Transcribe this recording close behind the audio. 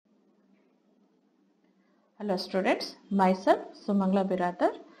Hello students, myself Sumangla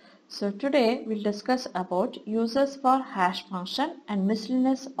Biradar. So today we'll discuss about uses for hash function and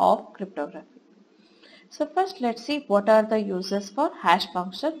miscellaneous of cryptography. So first let's see what are the uses for hash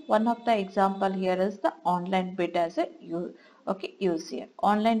function. One of the example here is the online bid as a use here.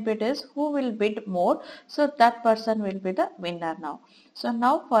 Online bid is who will bid more, so that person will be the winner now. So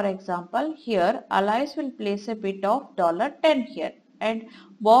now for example here Alice will place a bid of $10 here and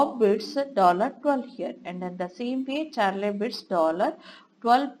Bob bids $12 here, and in the same way Charlie bids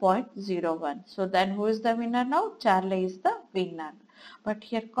 $12.01. So then who is the winner now? Charlie is the winner. But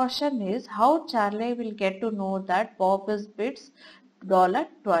here question is how Charlie will get to know that Bob is bids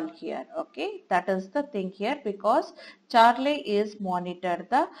 $12 here. Okay, that is the thing here because Charlie is monitor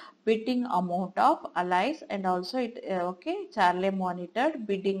the bidding amount of Alice and also Charlie monitored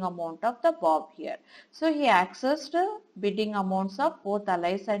bidding amount of the Bob here. So he accessed bidding amounts of both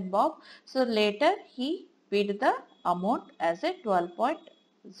Alice and Bob. So later he bid the amount as a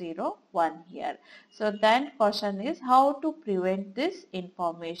 12.01 here. So then question is how to prevent this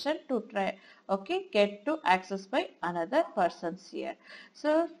information to try get to access by another persons here.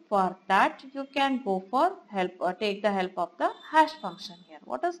 So for that you can go for help or take the help of the hash function here.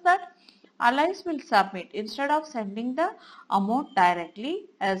 What is that? Alice will submit instead of sending the amount directly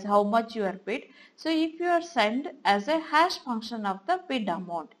as how much you are bid. So if you are send as a hash function of the bid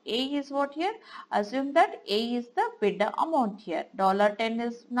amount, A is what here? Assume that A is the bid amount here. $10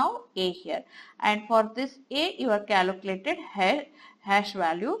 is now A here. And for this A you are calculated hash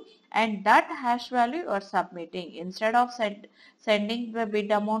value, and that hash value you are submitting. Instead of sending the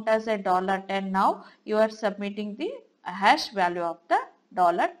bid amount as a $10 now, you are submitting the hash value of the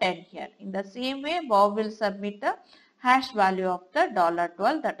 $10 here. In the same way, Bob will submit the hash value of the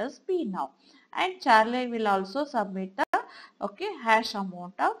 $12, that is B now. And Charlie will also submit the hash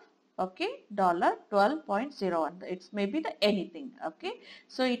amount of $12.01. It's maybe the anything.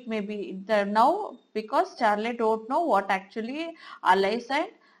 So it may be the now because Charlie don't know what actually Alice and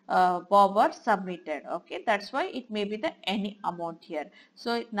Bob are submitted. That's why it may be the any amount here.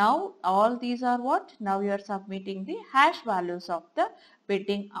 So now all these are what? Now you are submitting the hash values of the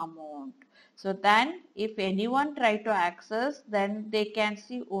bidding amount. So then if anyone try to access, then they can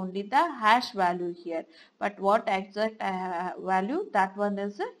see only the hash value here. But what exact value, that one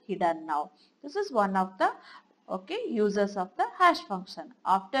is hidden now. This is one of the uses of the hash function.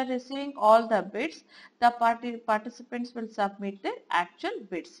 After receiving all the bits, the participants will submit their actual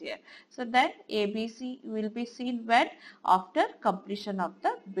bits here. So then ABC will be seen when after completion of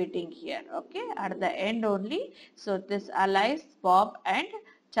the bidding here. At the end only. So this Alice, Bob and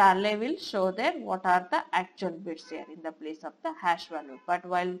Charlie will show there what are the actual bits here in the place of the hash value. But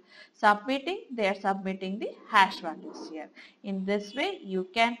while submitting, they are submitting the hash values here. In this way, you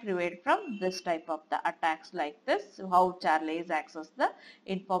can prevent from this type of the attacks like this, how Charlie is access the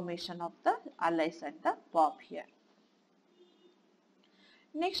information of the Alice and the Bob here.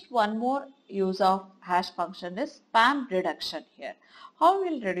 Next, one more use of hash function is spam reduction here. How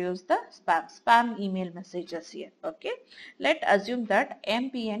we'll reduce the spam email messages here? Let's assume that M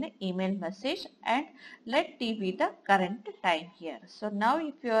be an email message and let T be the current time here. So now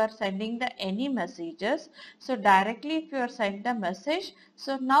if you are sending the any messages, so directly if you are sending the message,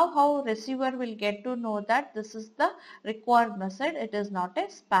 so now how receiver will get to know that this is the required message, it is not a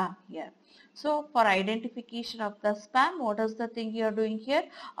spam here. So for identification of the spam, what is the thing you are doing here?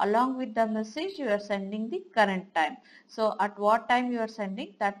 Along with the message, you are sending the current time. So at what time you are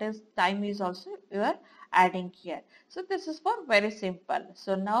sending, that is time is also you are adding here. So this is for very simple.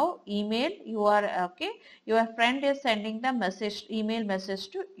 So now email, you are your friend is sending the message, email message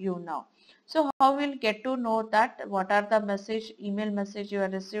to you now. So how we'll get to know that what are the message, email message you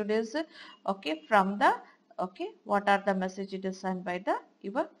have received is from the what are the message it is sent by the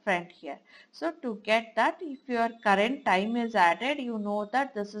your friend here. So to get that, if your current time is added, you know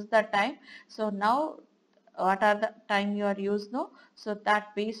that this is the time. So now what are the time you are used now, so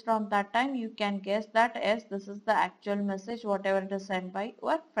that based from that time you can guess that as this is the actual message whatever it is sent by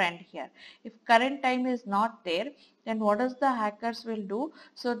your friend here. If current time is not there, then what is the hackers will do?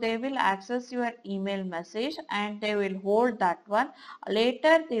 So they will access your email message and they will hold that one,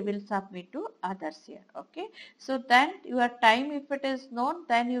 later they will submit to others here. So then your time, if it is known,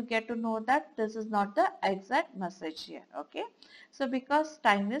 then you get to know that this is not the exact message here. So because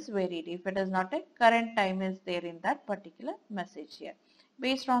time is varied, if it is not a current time is there in that particular message here.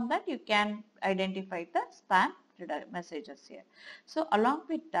 Based on that, you can identify the spam messages here. So along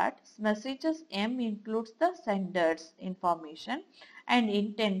with that, messages M includes the sender's information and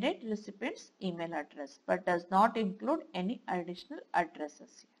intended recipient's email address, but does not include any additional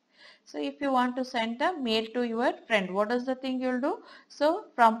addresses here. So if you want to send the mail to your friend, what is the thing you'll do? So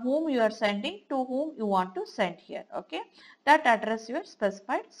from whom you are sending, to whom you want to send here, okay? That address you are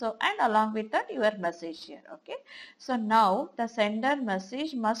specified. So and along with that your message here, okay? So now the sender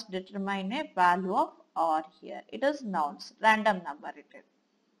message must determine a value of or here. It is nouns, random number it is.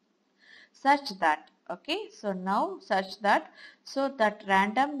 Such that, okay, so now such that, so that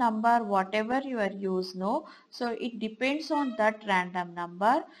random number whatever you are use, no, so it depends on that random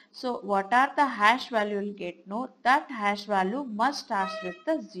number. So what are the hash value you will get, no, that hash value must start with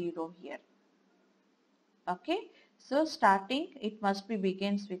the 0 here, okay? So starting it must be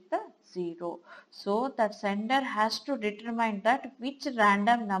begins with the 0. So that sender has to determine that which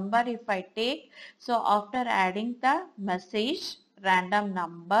random number if I take. So after adding the message, random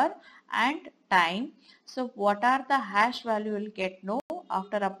number and time, so what are the hash value will get, no,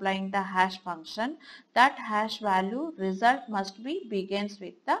 after applying the hash function, that hash value result must be begins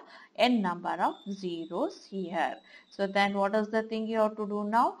with the n number of zeros here. So then what is the thing you have to do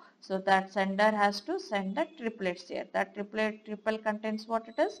now? So that sender has to send the triplets here. That triple contains what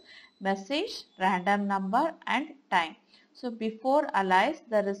it is? Message, random number and time. So before alias,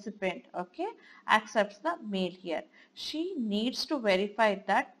 the recipient, okay, accepts the mail here. She needs to verify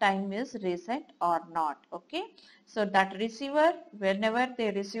that time is recent or not, okay. So that receiver, whenever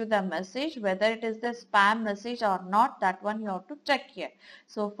they receive the message, whether it is the spam message or not, that one you have to check here.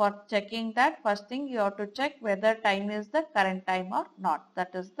 So for checking that, first thing you have to check whether time is the current time or not.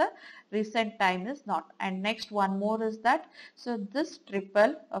 That is the recent time is not. And next one more is that, so this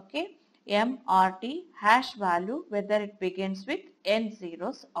triple, okay, MRT hash value, whether it begins with n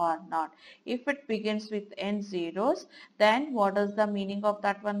zeros or not. If it begins with n zeros, then what is the meaning of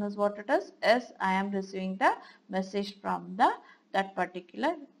that one is what it is? As I am receiving the message from the that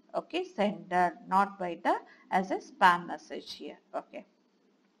particular, okay, sender, not by the as a spam message here, okay.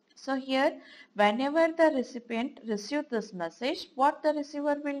 So here, whenever the recipient receives this message, what the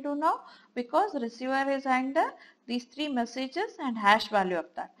receiver will do now? Because receiver is under these three messages and hash value of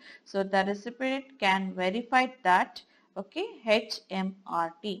that. So the recipient can verify that, okay,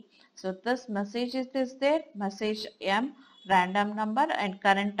 HMRT. So this message is there, message M, random number and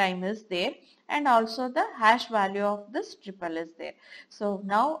current time is there, and also the hash value of this triple is there. So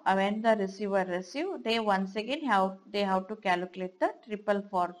now when the receiver receive, they once again have to calculate the triple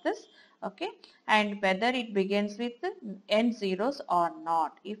for this, okay, and whether it begins with n zeros or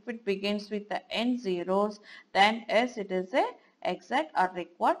not. If it begins with the n zeros, then yes, it is a exact or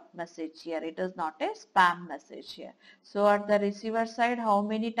required message here. It is not a spam message here. So at the receiver side, how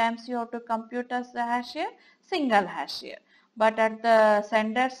many times you have to compute as the hash here? Single hash here. But at the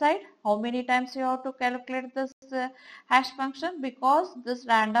sender side, how many times you have to calculate this hash function? Because this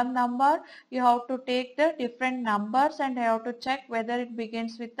random number, you have to take the different numbers and you have to check whether it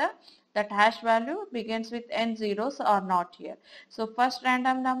begins with the that hash value begins with n zeros or not here. So first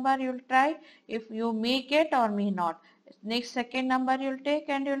random number you'll try, if you may get or may not. Next second number you'll take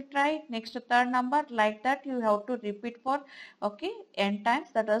and you'll try. Next third number, like that you have to repeat for, okay, n times,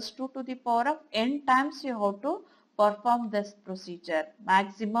 that is 2 to the power of n times you have to perform this procedure.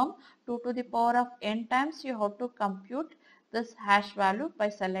 Maximum 2 to the power of n times you have to compute this hash value by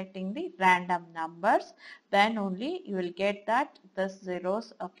selecting the random numbers. Then only you will get that the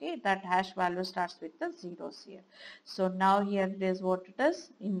zeros, okay, that hash value starts with the zeros here. So now here it is what it is.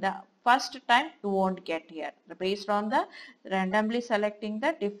 In the first time you won't get here, based on the randomly selecting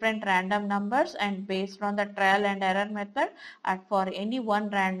the different random numbers and based on the trial and error method, and for any one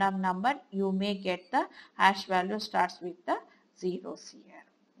random number you may get the hash value starts with the zeros here.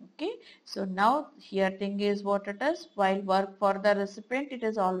 Okay, so now here thing is what it is, while work for the recipient it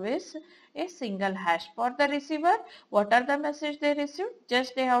is always a single hash. For the receiver, what are the message they receive?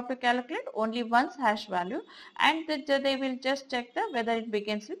 Just they have to calculate only once hash value, and they will just check the whether it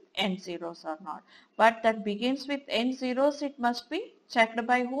begins with n zeros or not. But that begins with n zeros, it must be checked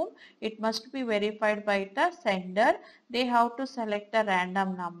by whom? It must be verified by the sender. They have to select the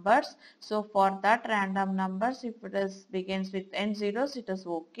random numbers. So for that random numbers, if it is begins with n zeros, it is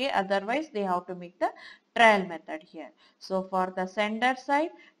okay. Otherwise, they have to make the trial method here. So for the sender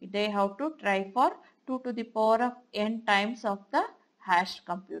side, they have to try for 2 to the power of n times of the hash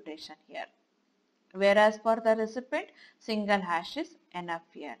computation here. Whereas for the recipient, single hash is enough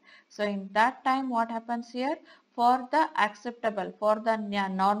here. So in that time, what happens here? For the acceptable, for the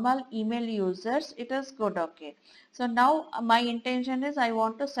normal email users, it is good, okay. So now my intention is I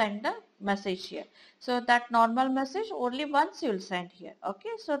want to send a message here. So that normal message only once you will send here,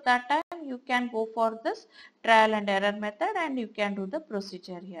 okay. So that time you can go for this trial and error method and you can do the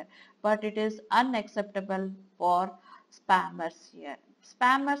procedure here. But it is unacceptable for spammers here.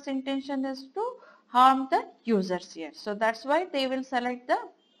 Spammers intention is to harm the users here. So that's why they will select the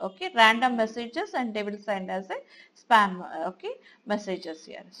random messages and they will send as a spam messages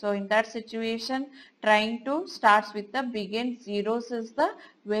here. So in that situation, trying to starts with the begin zeros is the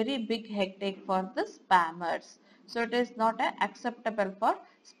very big hectic for the spammers. So it is not acceptable for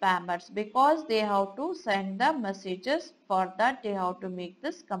spammers because they have to send the messages. For that they have to make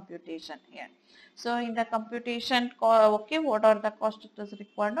this computation here. So in the computation, what are the cost it is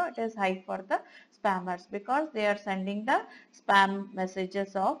required? No, it is high for the spammers because they are sending the spam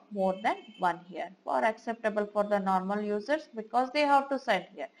messages of more than one here. For acceptable for the normal users because they have to send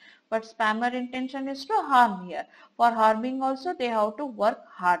here. But spammer intention is to harm here. For harming also they have to work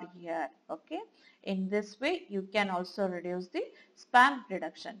hard here. Okay. In this way you can also reduce the spam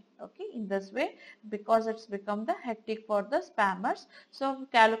reduction. Okay. In this way, because it's become the hectic for the spammers, so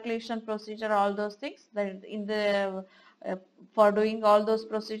calculation procedure, all those things, that in the for doing all those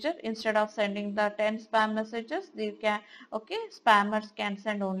procedure, instead of sending the 10 spam messages, they can spammers can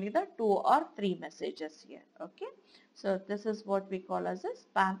send only the 2 or 3 messages here. Okay, so this is what we call as a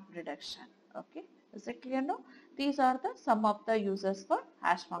spam reduction. Okay, is it clear now? These are the some of the uses for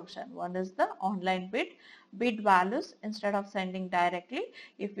hash function. One is the online bid values. Instead of sending directly,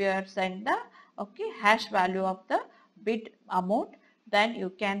 if you are send the hash value of the bid amount, then you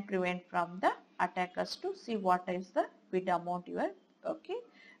can prevent from the attackers to see what is the bid amount you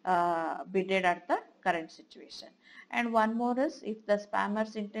are bidded at the current situation. And one more is, if the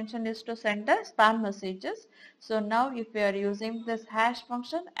spammer's intention is to send the spam messages, so now if you are using this hash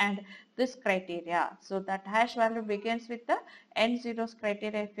function and this criteria, so that hash value begins with the n zeros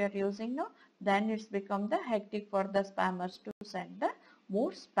criteria if you are using now, then it's become the hectic for the spammers to send the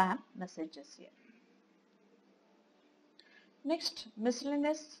more spam messages here. Next,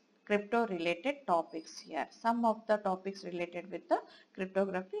 miscellaneous crypto related topics here. Some of the topics related with the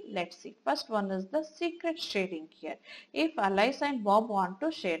cryptography. Let's see. First one is the secret sharing here. If Alice and Bob want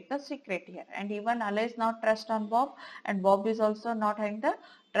to share the secret here, and even Alice not trust on Bob and Bob is also not having the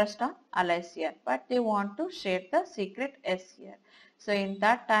trust on Alice here, but they want to share the secret S here. So in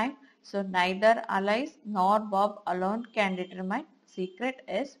that time, so neither Alice nor Bob alone can determine secret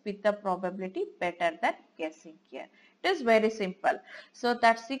S with the probability better than guessing here. It is very simple. So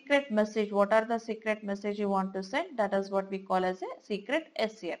that secret message, what are the secret message you want to send? That is what we call as a secret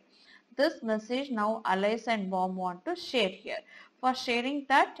S here. This message now Alice and Bob want to share here. For sharing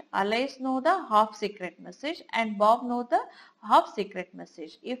that, Alice know the half secret message and Bob know the half secret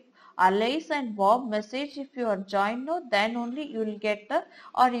message. If Alice and Bob message, if you are joined, no, then only you will get the,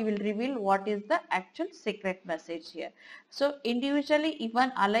 or you will reveal what is the actual secret message here. So individually,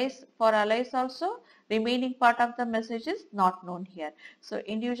 even Alice, for Alice also, remaining part of the message is not known here. So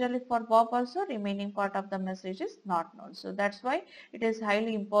individually for Bob also, remaining part of the message is not known. So that's why it is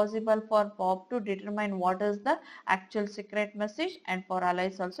highly impossible for Bob to determine what is the actual secret message, and for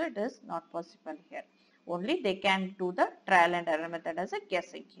Alice also it is not possible here. Only they can do the trial and error method as a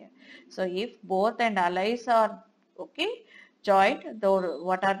guessing here. So if both and Alice are joined, though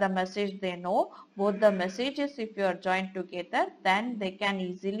what are the message they know, both the messages if you are joined together, then they can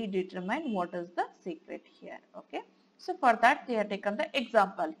easily determine what is the secret here. Okay. So for that they have taken the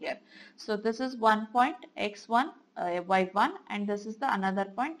example here. So this is one point x1 y1 and this is the another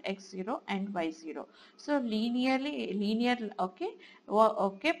point x0 and y0. So linear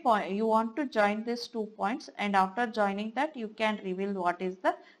point, you want to join these 2 points, and after joining that you can reveal what is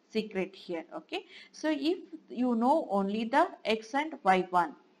the secret here. Okay, so if you know only the x and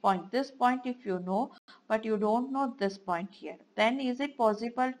y1 point, this point if you know but you don't know this point here, then is it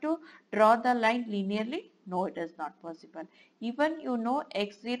possible to draw the line linearly? No, it is not possible. Even you know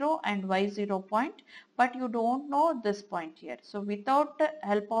x0 and y0 point, but you don't know this point here. So without the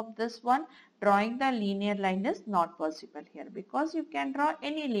help of this one, drawing the linear line is not possible here, because you can draw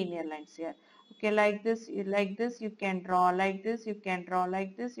any linear lines here. Okay, like this you can draw, like this you can draw,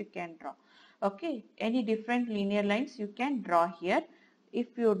 like this you can draw. Okay, any different linear lines you can draw here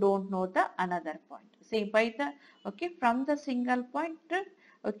if you don't know the another point. Say by the from the single point,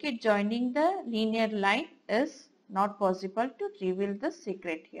 joining the linear line is not possible to reveal the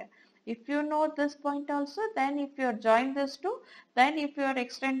secret here. If you know this point also, then if you join this two, then if you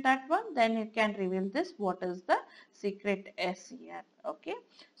extend that one, then you can reveal this what is the secret S here. Okay,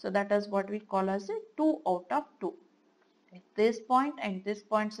 so that is what we call as a 2 out of 2. If this point and this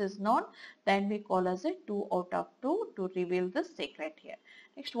point is known, then we call as a 2 out of 2 to reveal the secret here.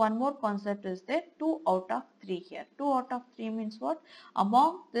 Next, one more concept is there, 2 out of 3 here. 2 out of 3 means what?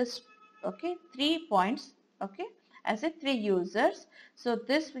 Among this 3 points, as a 3 users. So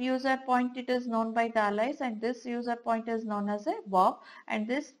this user point it is known by the allies, and this user point is known as a Bob, and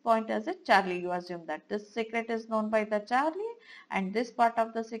this point as a Charlie. You assume that this secret is known by the Charlie, and this part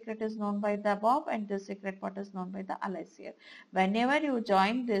of the secret is known by the Bob, and this secret part is known by the allies here. Whenever you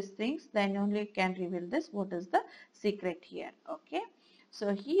join these things, then only you can reveal this what is the secret here. Okay.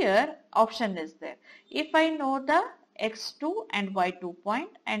 So here option is there. If I know the x2 and y2 point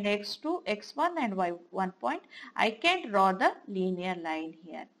and x2, x1 and y1 point, I can draw the linear line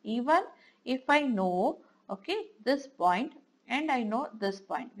here. Even if I know, okay, this point and I know this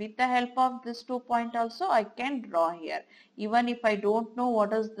point. With the help of this 2 point also I can draw here. Even if I don't know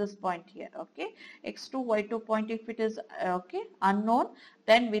what is this point here, okay. x2, y2 point if it is, okay, unknown,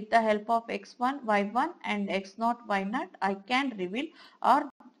 then with the help of x1, y1 and x0, y0, I can reveal or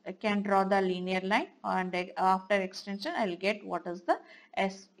I can draw the linear line, and after extension I will get what is the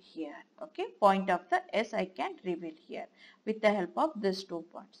S here. Okay, point of the S I can reveal here with the help of these 2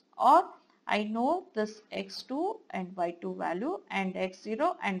 points. Or I know this x2 and y2 value and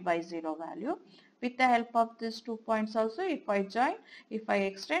x0 and y0 value. With the help of these 2 points also, if I join, if I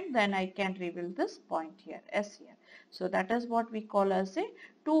extend, then I can reveal this point here, S here. So that is what we call as a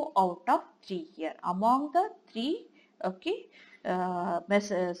 2 out of 3 here. Among the 3, okay,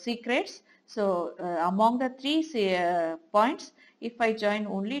 secrets. So among the 3 points, if I join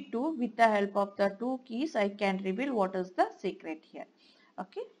only 2, with the help of the 2 keys, I can reveal what is the secret here.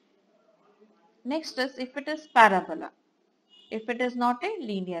 Okay. Next is if it is parabola. If it is not a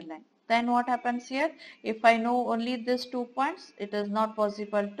linear line, then what happens here? If I know only these 2 points, it is not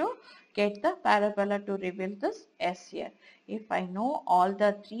possible to get the parabola to reveal this S here. If I know all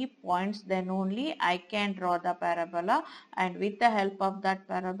the 3 points, then only I can draw the parabola, and with the help of that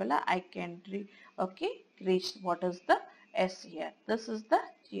parabola I can reach what is the S here. This is the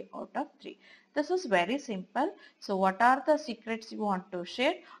 3 out of 3. This is very simple. So what are the secrets you want to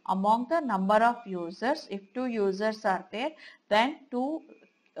share? Among the number of users, if 2 users are there, then 2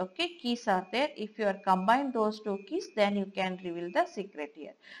 keys are there. If you are combine those 2 keys, then you can reveal the secret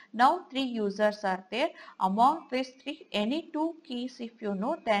here. Now 3 users are there. Among these 3, any 2 keys if you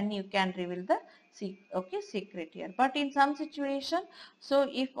know, then you can reveal the secret here. But in some situation, so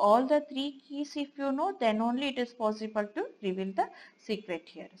if all the 3 keys if you know, then only it is possible to reveal the secret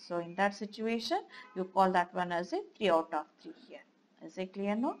here. So in that situation, you call that one as a 3 out of 3 here. Is it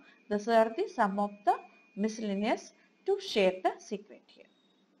clear now? These are the sum of the miscellaneous to share the secret here.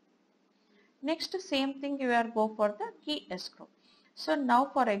 Next, same thing you are go for the key escrow. So now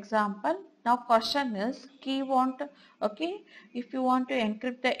for example, now question is key want, okay, if you want to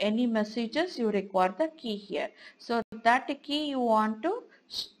encrypt the any messages, you require the key here. So that key you want to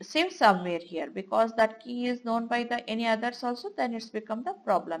save somewhere here, because that key is known by the any others also, then it's become the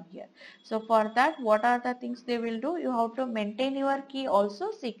problem here. So for that, what are the things they will do? You have to maintain your key also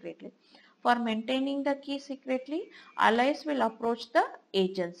secretly. For maintaining the key secretly, allies will approach the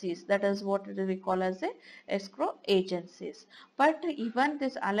agencies. That is what we call as a escrow agencies. But even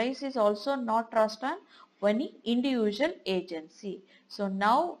this allies is also not trust on any individual agency. So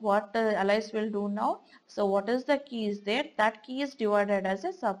now what the allies will do now? So what is the key is there? That key is divided as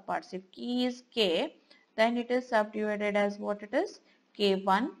a subparts. If key is K, then it is subdivided as what it is?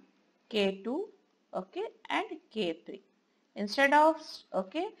 K1, K2, okay, and K3. Instead of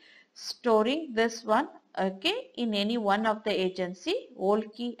storing this one in any one of the agency, old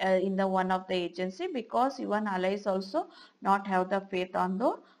key in the one of the agency, because even allies also not have the faith on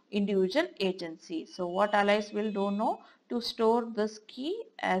the individual agency. So what allies will do now? To store this key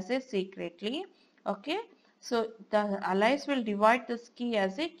as a secretly, okay. So the allies will divide this key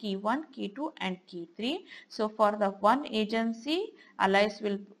as a key 1, key 2 and key 3. So for the one agency, allies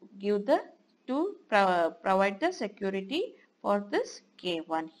will give the to provide the security for this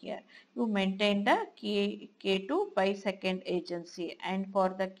K1 here. You maintain the K2 by second agency, and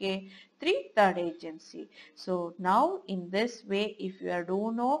for the K3 third agency. So now in this way, if you are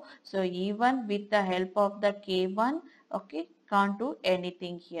do know, so even with the help of the K1, okay, can't do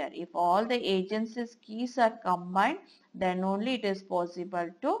anything here. If all the agencies keys are combined, then only it is possible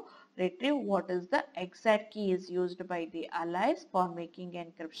to retrieve what is the exact key is used by the allies for making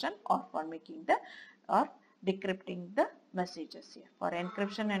encryption or for making the or decrypting the messages here. For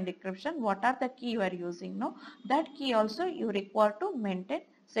encryption and decryption, what are the key you are using now? That key also you require to maintain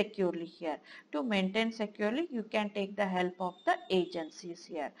securely here. To maintain securely, you can take the help of the agencies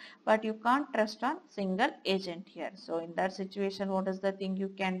here, but you can't trust on single agent here. So in that situation, what is the thing you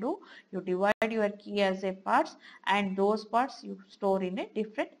can do? You divide your key as a parts, and those parts you store in a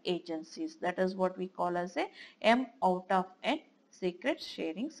different agencies. That is what we call as a M out of N secret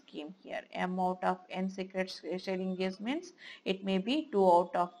sharing scheme here. M out of n secret sharing is means it may be 2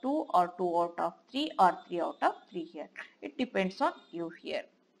 out of 2 or 2 out of 3 or 3 out of 3 here. It depends on you here.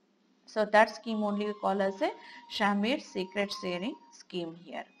 So that scheme only we call as a shared secret sharing scheme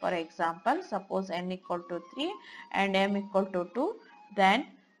here. For example, suppose n equal to 3 and m equal to 2, then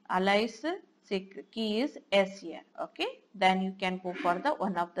Alice key is S here. Okay, then you can go for the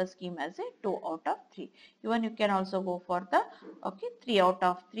one of the scheme as a 2 out of 3. Even you can also go for the 3 out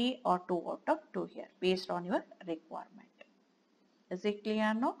of 3 or 2 out of 2 here based on your requirement. Is it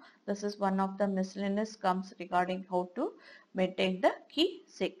clear now? This is one of the miscellaneous comes regarding how to maintain the key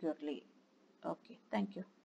securely. Okay, thank you.